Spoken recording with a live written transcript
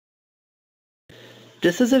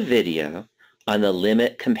This is a video on the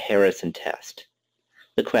limit comparison test.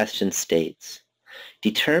 The question states,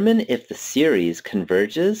 determine if the series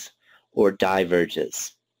converges or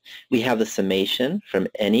diverges. We have the summation from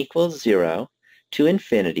n equals 0 to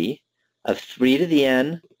infinity of 3 to the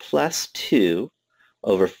n plus 2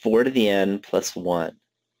 over 4 to the n plus 1.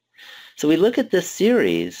 So we look at this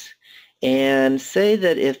series and say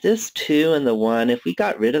that if this 2 and the 1, if we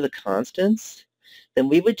got rid of the constants, then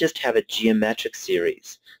we would just have a geometric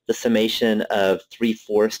series, the summation of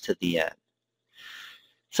 3/4 to the n.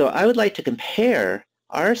 So I would like to compare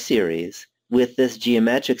our series with this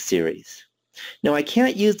geometric series. Now I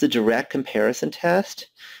can't use the direct comparison test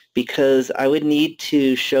because I would need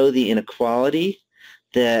to show the inequality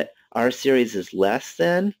that our series is less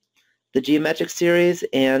than the geometric series,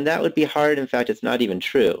 and that would be hard. In fact, it's not even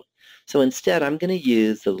true. So instead, I'm going to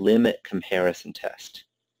use the limit comparison test.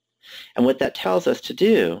 And what that tells us to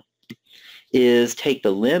do is take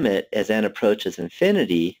the limit as n approaches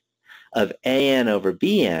infinity of an over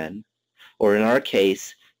bn, or in our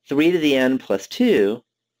case, 3 to the n plus 2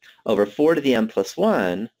 over 4 to the n plus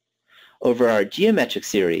 1 over our geometric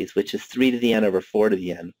series, which is 3 to the n over 4 to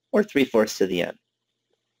the n, or 3/4 to the n.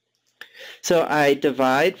 So I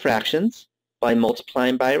divide fractions by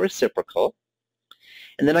multiplying by a reciprocal,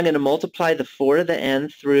 and then I'm going to multiply the 4 to the n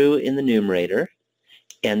through in the numerator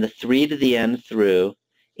and the 3 to the n through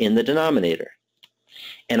in the denominator.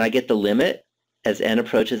 And I get the limit as n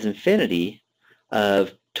approaches infinity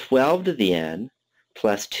of 12 to the n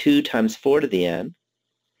plus 2 times 4 to the n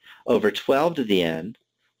over 12 to the n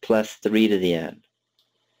plus 3 to the n.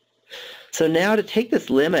 So now to take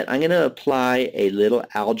this limit, I'm going to apply a little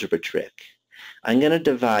algebra trick. I'm going to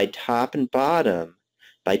divide top and bottom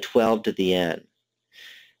by 12 to the n.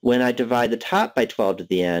 When I divide the top by 12 to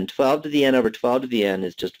the n, 12 to the n over 12 to the n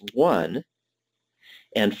is just 1,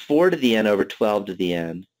 and 4 to the n over 12 to the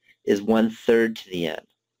n is 1/3 to the n.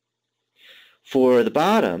 For the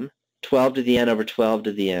bottom, 12 to the n over 12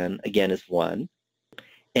 to the n, again, is 1,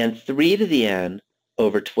 and 3 to the n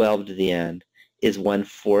over 12 to the n is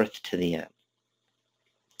 1/4 to the n.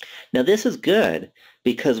 Now this is good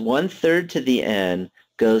because 1/3 to the n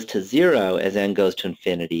goes to 0 as n goes to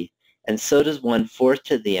infinity, and so does 1/4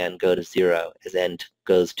 to the n go to 0 as n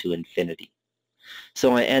goes to infinity.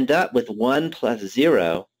 So I end up with 1 plus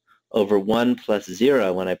 0 over 1 plus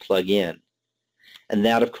 0 when I plug in. And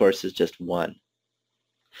that, of course, is just 1.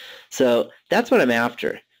 So that's what I'm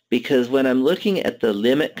after, because when I'm looking at the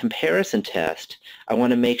limit comparison test, I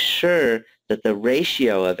want to make sure that the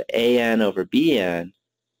ratio of an over bn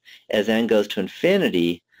as n goes to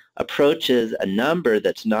infinity approaches a number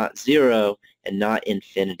that's not 0 and not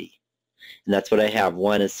infinity. And that's what I have.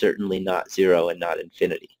 1 is certainly not 0 and not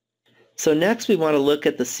infinity. So next we want to look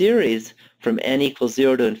at the series from n equals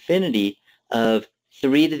 0 to infinity of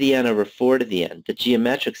 3 to the n over 4 to the n, the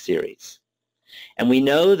geometric series. And we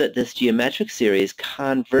know that this geometric series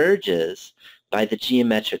converges by the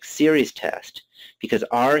geometric series test because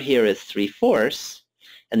r here is 3/4,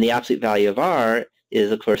 and the absolute value of r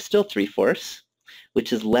is, of course, still 3/4,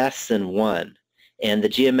 which is less than 1. And the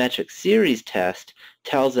geometric series test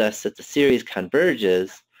tells us that the series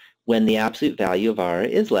converges when the absolute value of r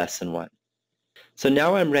is less than 1. So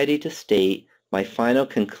now I'm ready to state my final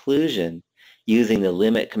conclusion using the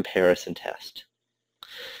limit comparison test.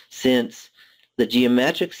 Since the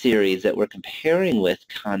geometric series that we're comparing with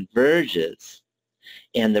converges,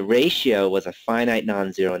 and the ratio was a finite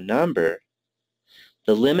non-zero number,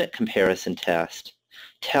 the limit comparison test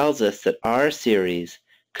tells us that our series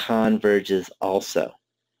converges also.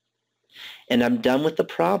 And I'm done with the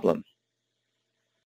problem.